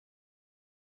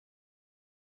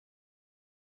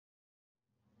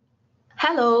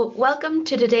Hello, welcome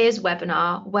to today's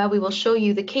webinar where we will show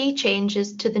you the key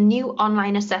changes to the new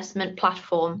online assessment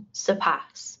platform,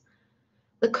 Surpass.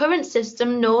 The current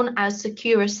system known as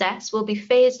Secure Assess will be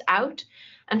phased out,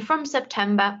 and from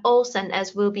September all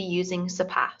centres will be using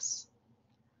Surpass.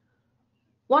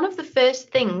 One of the first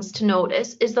things to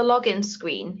notice is the login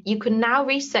screen. You can now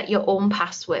reset your own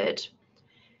password.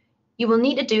 You will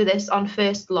need to do this on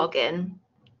first login.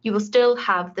 You will still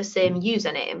have the same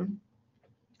username.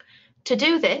 To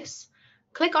do this,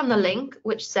 click on the link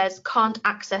which says "Can't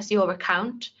access your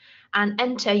account" and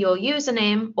enter your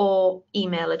username or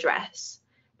email address.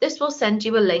 This will send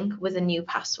you a link with a new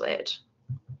password.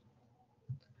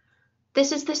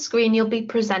 This is the screen you'll be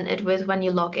presented with when you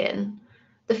log in.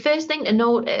 The first thing to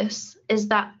notice is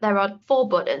that there are 4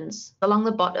 buttons along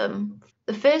the bottom.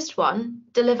 The first one,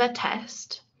 Deliver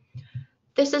Test.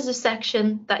 This is a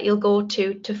section that you'll go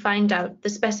to find out the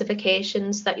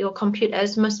specifications that your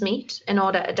computers must meet in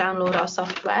order to download our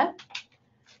software.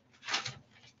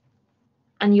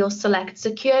 And you'll select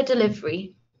Secure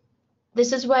Delivery.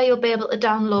 This is where you'll be able to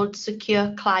download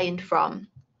Secure Client from.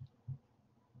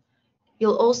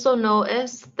 You'll also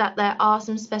notice that there are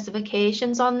some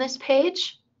specifications on this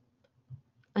page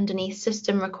underneath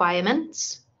System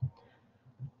Requirements,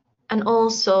 and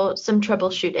also some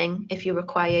troubleshooting if you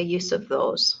require use of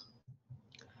those.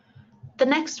 The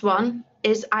next one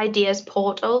is Ideas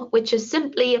Portal, which is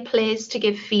simply a place to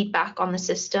give feedback on the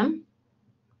system.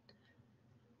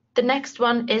 The next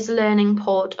one is Learning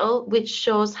Portal, which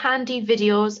shows handy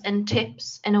videos and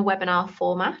tips in a webinar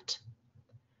format.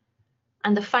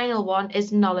 And the final one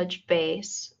is Knowledge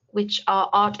Base, which are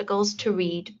articles to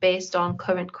read based on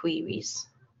current queries.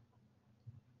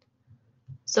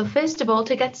 So first of all,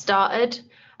 to get started,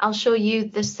 I'll show you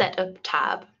the Setup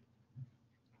tab.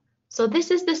 So this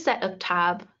is the Setup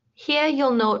tab. Here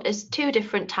you'll notice 2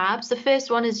 different tabs. The first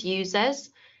one is Users.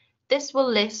 This will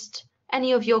list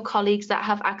any of your colleagues that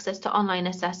have access to online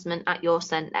assessment at your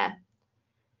centre.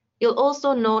 You'll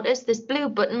also notice this blue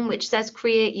button which says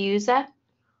Create User.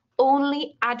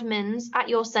 Only admins at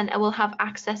your centre will have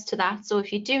access to that, so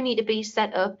if you do need to be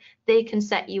set up, they can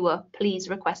set you up. Please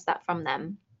request that from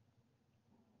them.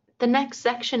 The next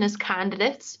section is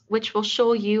Candidates, which will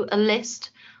show you a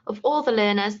list of all the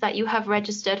learners that you have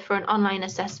registered for an online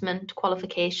assessment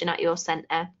qualification at your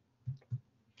centre.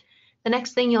 The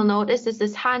next thing you'll notice is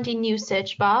this handy new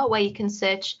search bar where you can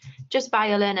search just by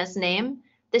a learner's name.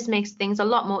 This makes things a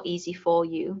lot more easy for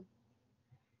you.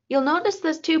 You'll notice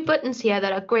there's 2 buttons here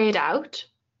that are greyed out.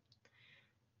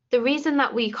 The reason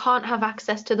that we can't have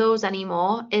access to those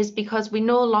anymore is because we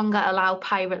no longer allow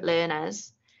pirate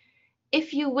learners.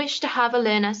 If you wish to have a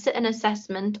learner sit an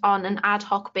assessment on an ad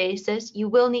hoc basis, you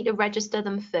will need to register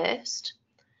them first.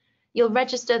 You'll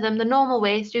register them the normal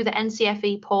way through the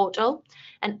NCFE portal,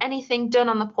 and anything done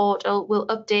on the portal will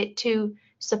update to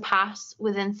Surpass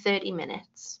within 30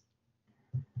 minutes.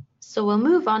 So we'll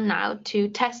move on now to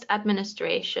Test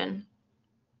Administration.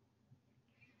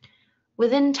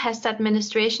 Within Test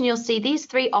Administration, you'll see these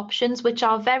 3 options, which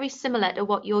are very similar to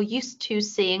what you're used to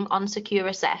seeing on Secure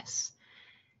Assess.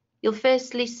 You'll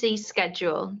firstly see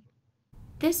Schedule.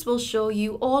 This will show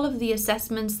you all of the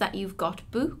assessments that you've got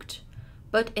booked,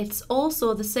 but it's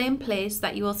also the same place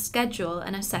that you will schedule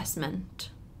an assessment.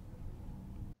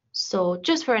 So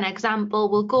just for an example,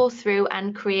 we'll go through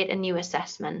and create a new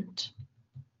assessment.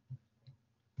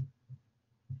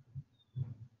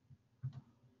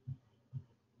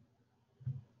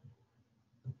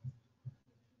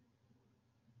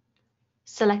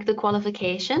 Select the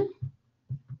qualification.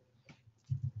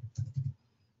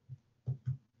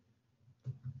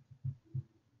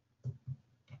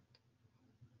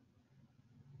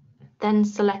 Then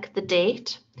select the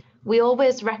date. We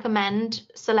always recommend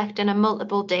selecting a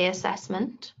multiple day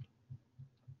assessment.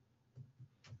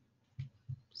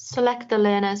 Select the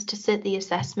learners to sit the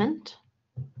assessment.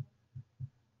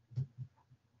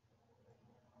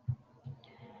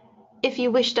 If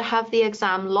you wish to have the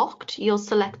exam locked, you'll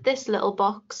select this little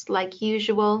box like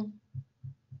usual.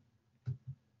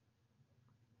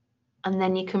 And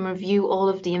then you can review all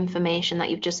of the information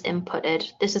that you've just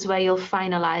inputted. This is where you'll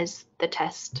finalize the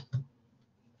test.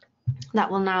 That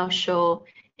will now show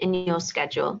in your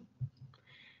schedule.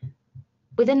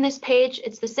 Within this page,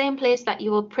 it's the same place that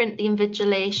you will print the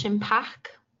invigilation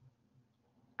pack.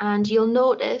 And you'll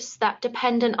notice that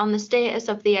dependent on the status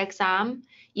of the exam,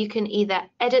 you can either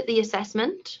edit the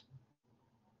assessment,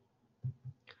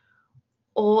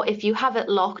 or if you have it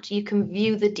locked, you can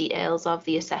view the details of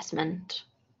the assessment.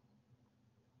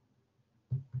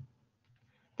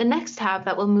 The next tab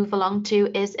that we'll move along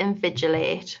to is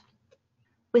Invigilate.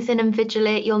 Within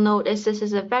Invigilate, you'll notice this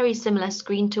is a very similar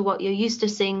screen to what you're used to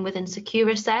seeing within Secure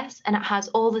Assess, and it has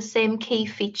all the same key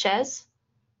features.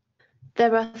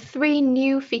 There are 3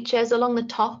 new features along the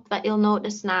top that you'll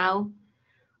notice now,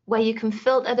 where you can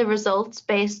filter the results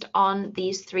based on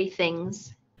these 3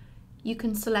 things. You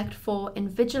can select for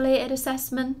invigilated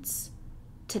assessments,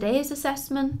 today's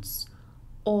assessments,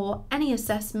 or any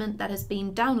assessment that has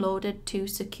been downloaded to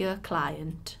Secure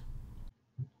Client.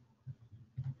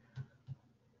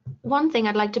 One thing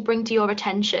I'd like to bring to your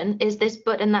attention is this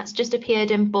button that's just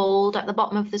appeared in bold at the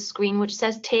bottom of the screen, which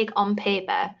says Take on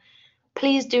Paper.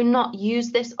 Please do not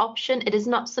use this option. It is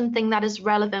not something that is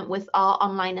relevant with our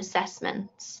online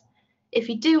assessments. If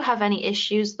you do have any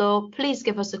issues though, please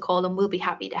give us a call and we'll be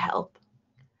happy to help.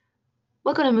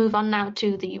 We're going to move on now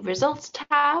to the Results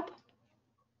tab,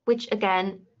 which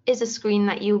again is a screen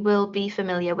that you will be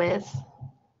familiar with.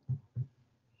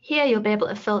 Here you'll be able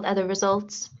to filter the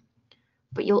results,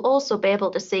 but you'll also be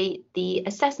able to see the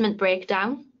assessment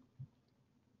breakdown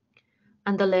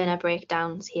and the learner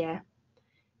breakdowns here.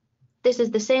 This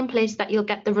is the same place that you'll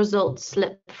get the results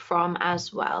slip from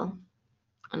as well.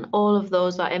 And all of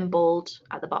those are in bold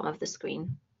at the bottom of the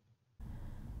screen.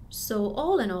 So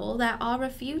all in all, there are a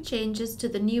few changes to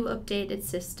the new updated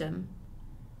system.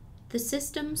 The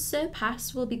system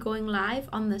Surpass will be going live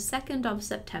on the 2nd of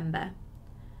September.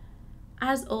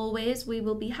 As always, we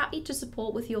will be happy to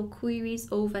support with your queries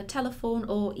over telephone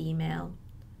or email.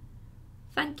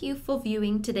 Thank you for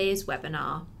viewing today's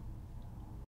webinar.